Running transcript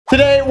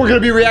Today, we're going to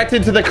be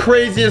reacting to the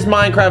craziest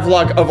Minecraft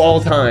luck of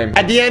all time.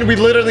 At the end, we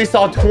literally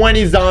saw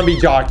 20 zombie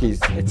jockeys.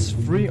 It's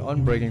free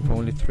unbreaking for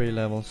only 3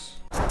 levels.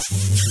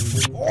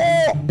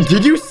 Oh,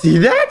 did you see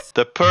that?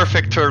 The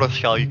perfect turtle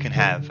shell you can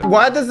have.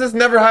 Why does this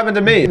never happen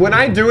to me? When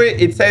I do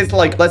it, it says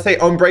like, let's say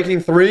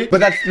unbreaking 3, but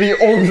that's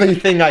the only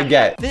thing I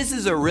get. This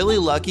is a really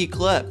lucky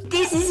clip.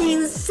 This is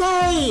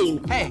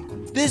insane. Hey,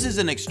 this is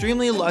an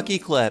extremely lucky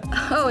clip.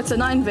 Oh, it's a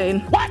 9 vein.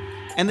 What?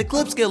 And the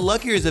clips get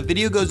luckier as the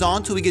video goes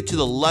on till we get to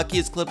the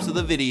luckiest clips of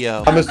the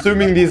video. I'm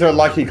assuming these are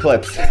lucky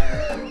clips.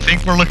 I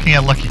think we're looking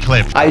at lucky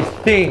clips. I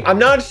think. I'm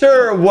not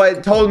sure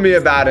what told me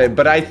about it,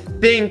 but I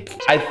think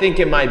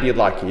it might be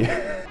lucky.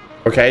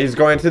 Okay, he's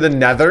going to the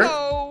nether.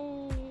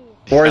 No.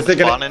 Or is it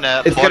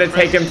gonna, it's gonna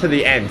take him to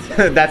the end.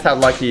 That's how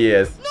lucky he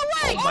is. No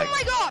way. Oh my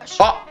gosh.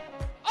 Oh.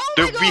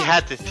 Dude, we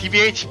had this.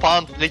 TBH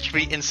spawned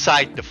literally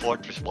inside the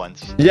fortress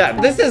once. Yeah,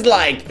 this is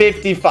like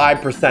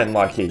 55%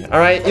 lucky. All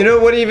right, you know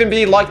what would even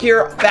be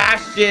luckier?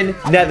 Bastion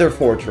Nether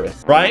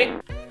Fortress, right?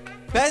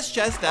 Best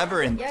chest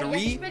ever in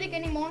 3,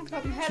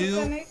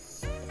 2,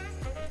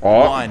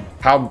 Oh, 1.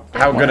 How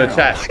good a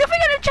chest? You're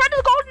gonna try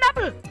the golden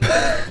apple.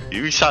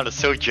 You sounded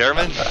so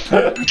German.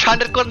 Trying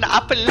to go an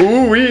apple.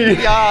 Ooh-wee.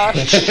 Yeah.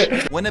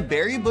 When a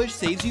berry bush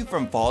saves you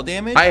from fall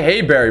damage. I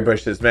hate berry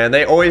bushes, man.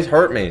 They always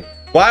hurt me.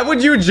 Why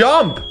would you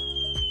jump?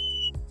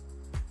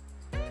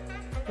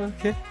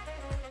 Okay.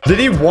 Did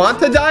he want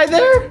to die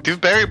there? Do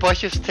berry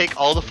bushes take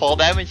all the fall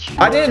damage?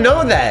 I didn't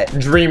know that.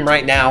 Dream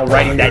right now.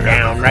 Writing that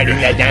down. Writing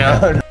that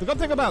down. The good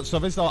thing about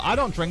stuff is though, I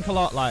don't drink a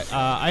lot. Like,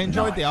 I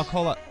enjoyed the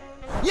alcohol.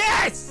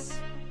 Yes!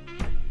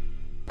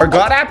 Are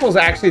god apples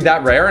actually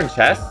that rare in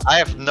chests? I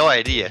have no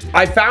idea.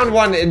 I found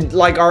one in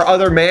like our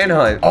other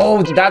manhunt.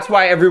 Oh, that's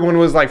why everyone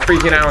was like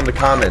freaking out in the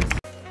comments.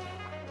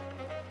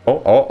 Oh,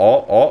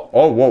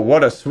 whoa,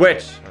 what a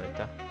switch.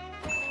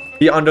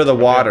 Be under the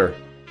water.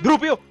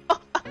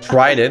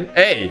 Trident.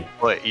 Hey.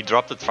 Wait, he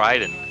dropped the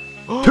trident.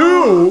 2?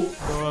 2?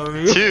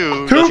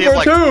 Two Does he have, for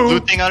like, 2?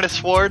 looting on his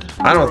sword?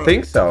 I don't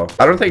think so.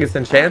 I don't think it's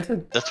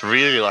enchanted. That's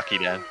really lucky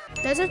then.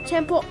 There's a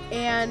temple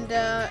and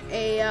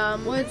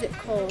what is it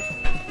called?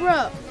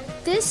 Bro,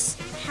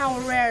 how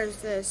rare is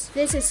this?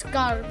 This has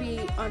gotta be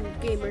on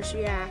Gamers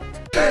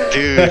React.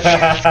 Dude, it's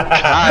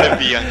gotta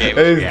be on Gamers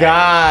React. It's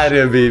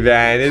gotta be,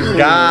 man. It's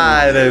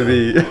gotta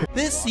be.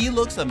 This sea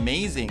looks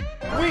amazing.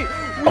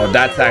 Oh,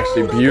 that's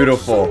actually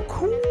beautiful. So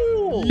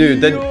cool.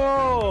 Dude,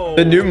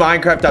 the new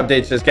Minecraft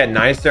updates just get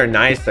nicer and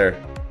nicer.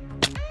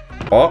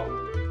 Oh,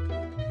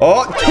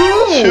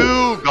 2!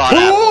 2 god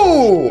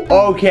apples.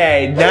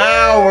 Okay,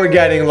 now we're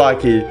getting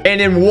lucky. And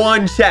in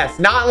one chest,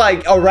 not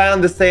like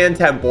around the sand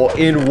temple,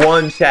 in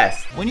one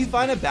chest. When you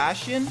find a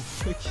bastion.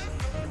 Speed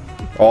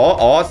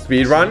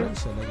run.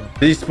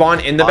 Did he spawn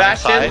in the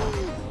bastion?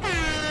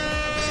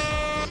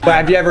 But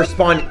have you ever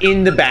spawned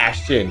in the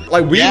bastion?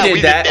 Like we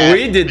did that.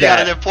 We did that.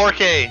 We got it in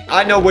 4K.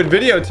 I know what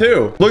video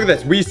too. Look at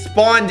this. We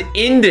spawned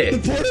in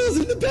it.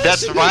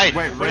 That's right.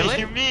 Wait, really? What do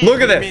you mean? Look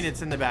at this. I mean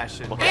it's in the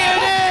bastion.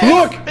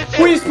 Look,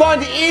 we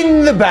spawned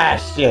in the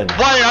bastion.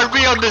 Why are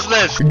we on this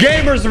list?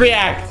 Gamers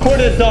React. Put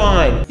us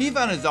on. He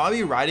found a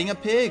zombie riding a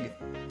pig.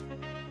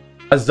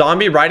 A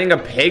zombie riding a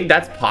pig?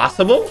 That's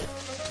possible?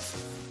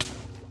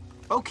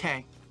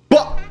 Okay.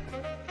 What?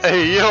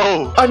 Hey,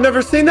 yo. I've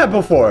never seen that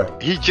before.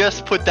 He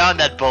just put down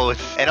that boat,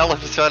 and all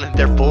of a sudden,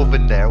 they're both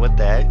in there. What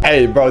the heck?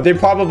 Hey, bro, they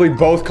probably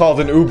both called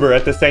an Uber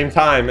at the same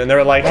time, and they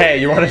were like, hey,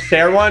 you want to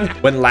share one?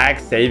 When lag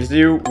saves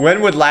you, when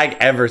would lag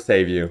ever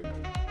save you?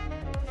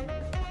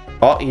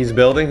 Oh, he's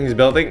building. He's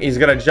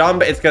going to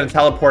jump. It's going to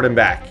teleport him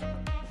back.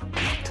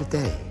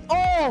 Today.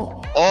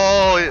 Oh,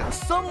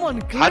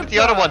 Someone. how did the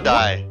other one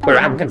die? Wait,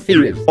 I'm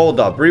confused.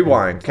 Hold up,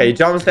 rewind. Okay, he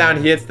jumps down,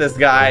 he hits this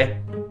guy.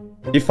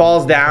 He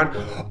falls down.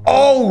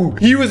 Oh,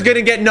 he was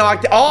gonna get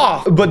knocked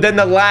off, but then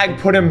the lag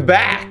put him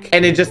back,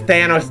 and it just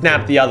Thanos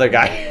snapped the other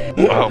guy.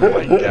 Oh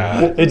my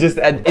god. It just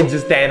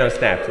Thanos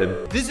snapped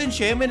him. This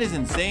enchantment is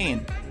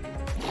insane.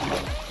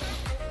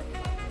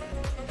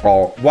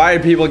 Bro, why are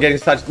people getting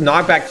such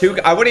knockback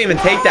 2? I wouldn't even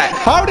take that.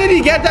 How did he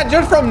get that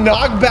just from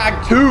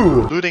knockback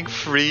 2? Looting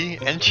 3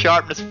 and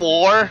sharpness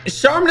 4.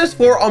 Sharpness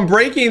 4, on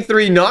breaking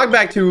 3,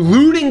 knockback 2,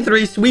 looting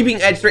 3,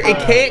 sweeping edge 3. It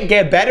can't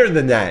get better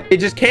than that. It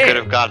just can't. Could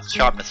have got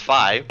sharpness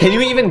 5. Can you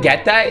even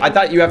get that? I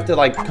thought you have to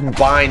like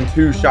combine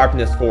 2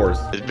 sharpness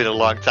 4s. It's been a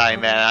long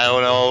time, man. I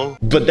don't know.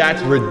 But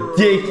that's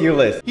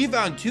ridiculous. He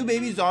found 2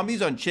 baby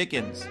zombies on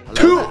chickens.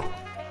 2?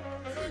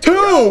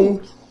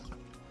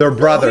 They're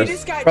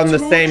brothers from the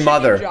same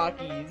mother.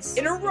 Jockeys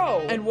in a row,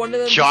 and one of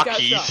them just got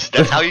Jockeys. shot.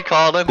 That's how you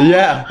call them?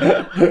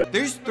 Yeah.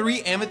 There's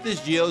 3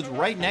 amethyst geodes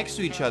right next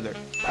to each other.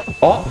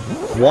 Oh,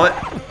 1,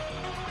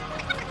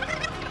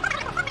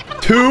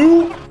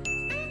 2,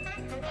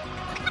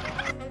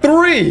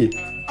 3.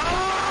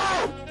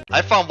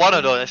 I found one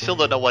of those. I still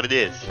don't know what it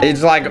is.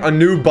 It's like a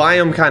new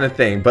biome kind of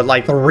thing, but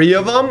like 3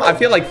 of them? I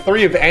feel like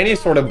 3 of any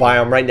sort of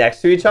biome right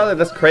next to each other.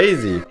 That's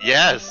crazy.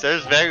 Yes,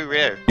 there's very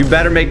rare. You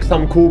better make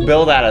some cool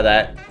build out of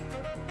that.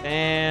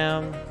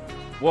 Damn.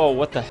 Whoa,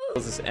 what the hell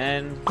is this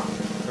end?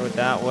 Throw it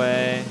that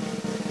way.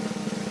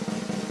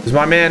 Is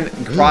my man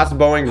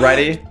crossbowing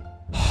ready?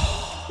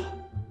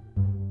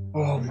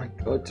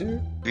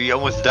 We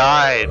almost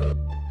died.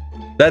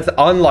 That's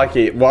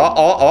unlucky. Well,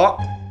 oh.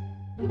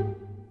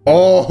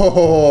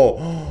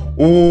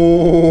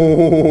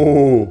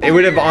 Ooh. It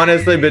would have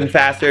honestly been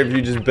faster if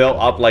you just built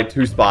up like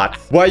 2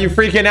 spots. Why are you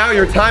freaking out?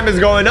 Your time is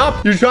going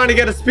up. You're trying to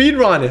get a speed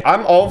run.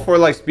 I'm all for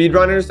like speed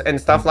runners and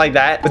stuff like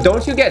that. But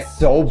don't you get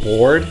so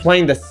bored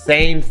playing the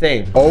same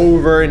thing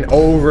over and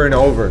over and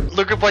over?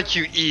 Look at what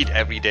you eat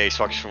every day,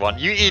 Socks for One.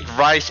 You eat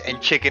rice and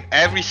chicken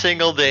every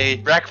single day.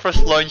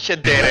 Breakfast, lunch,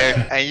 and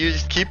dinner. And you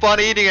just keep on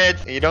eating it.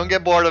 And you don't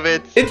get bored of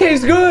it. It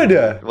tastes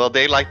good. Well,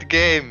 they like the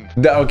game.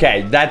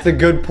 Okay, that's a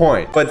good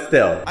point. But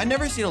still. I've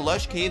never seen a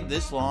lush cave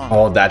this long.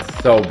 Oh, that's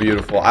so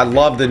beautiful. I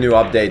love the new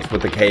updates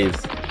with the caves.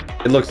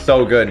 It looks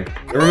so good.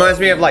 It reminds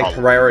me of like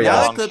Terraria.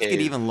 Now the clips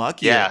get even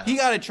luckier. Yeah. He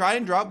got a try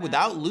and drop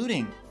without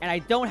looting. And I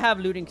don't have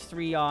looting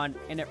 3 on,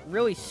 and it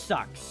really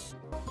sucks.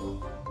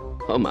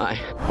 Oh my.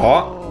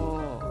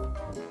 Oh.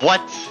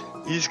 What?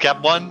 He's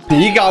got one?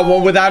 He got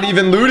one without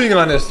even looting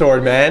on his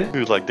sword, man. He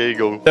was like, there you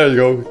go. There you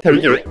go. There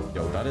you go.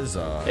 Yo, that is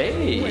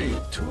Hey. wait,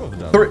 2 of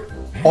them. 3.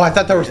 Oh, I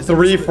thought there was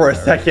 3 for a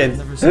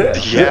second.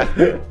 Yeah.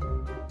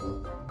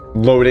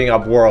 Loading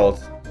up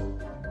world.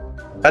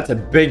 That's a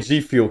big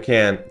G Fuel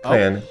can.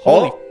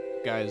 Holy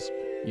guys.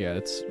 Yeah,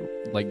 it's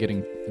like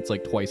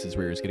twice as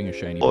rare as getting a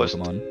shiny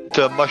Pokemon.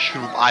 The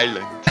Mushroom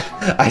Island.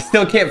 I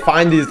still can't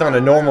find these on a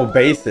normal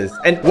basis.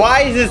 And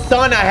why is his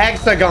son a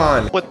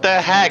hexagon? What the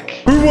heck?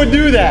 Who would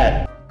do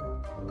that?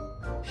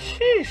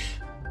 Sheesh.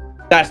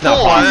 That's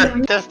not possible.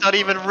 4? That's not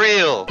even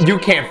real. You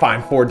can't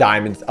find 4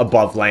 diamonds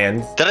above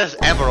lands. That is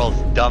emeralds,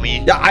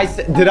 dummy. Yeah,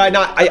 did I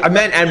not? I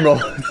meant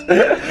emeralds.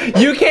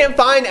 You can't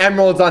find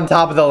emeralds on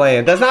top of the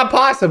land. That's not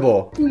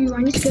possible. Please,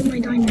 I need to get my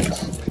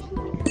diamonds.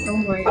 Oh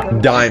my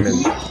god.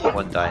 Diamonds.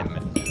 1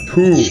 diamond.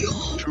 2. 2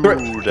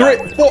 3,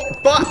 diamonds. 4,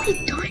 5,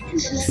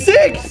 Diamonds is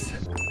 6.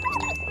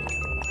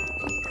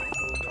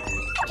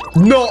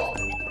 No,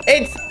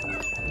 it's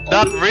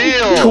Not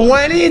real.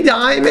 20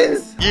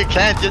 diamonds. You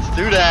can't just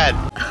do that.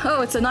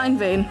 Oh, it's a 9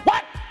 vein.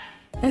 What?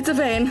 It's a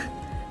vein.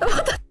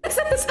 What the f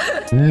is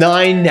this?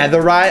 9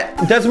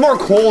 netherite. That's more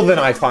coal than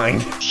I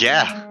find.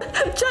 Yeah.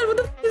 Chad, what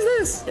the f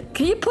is this?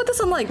 Can you put this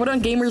on like, put on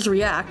Gamers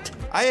React?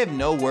 I have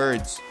no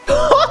words.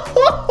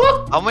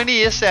 How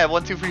many is that?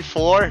 1, 2, 3,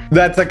 4?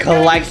 That's a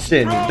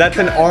collection. That's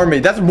an army.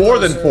 That's more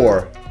than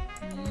 4.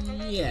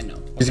 Yeah, no.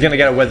 He's gonna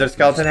get a wither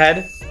skeleton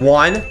head.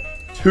 1,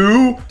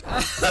 2.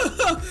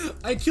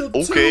 I killed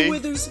 2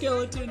 wither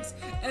skeletons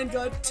and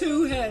got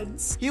 2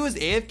 heads. He was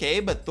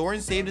AFK, but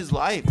Thorn saved his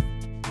life.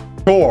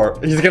 Sure.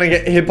 He's gonna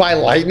get hit by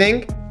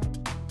lightning.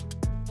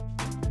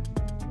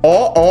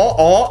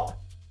 Oh.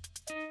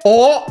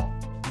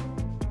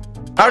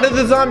 How did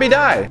the zombie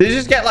die? Did he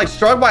just get like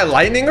struck by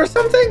lightning or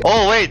something?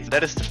 Oh wait,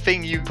 that is the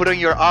thing you put on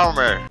your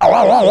armor.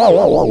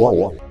 Holy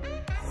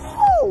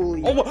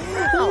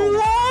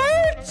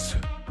What?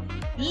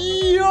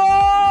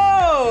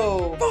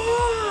 Yo!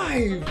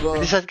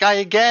 5! It's that guy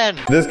again.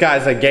 This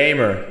guy's a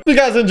gamer. If you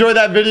guys enjoyed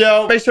that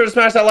video, make sure to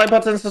smash that like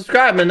button and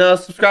subscribe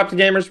to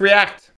Gamers React.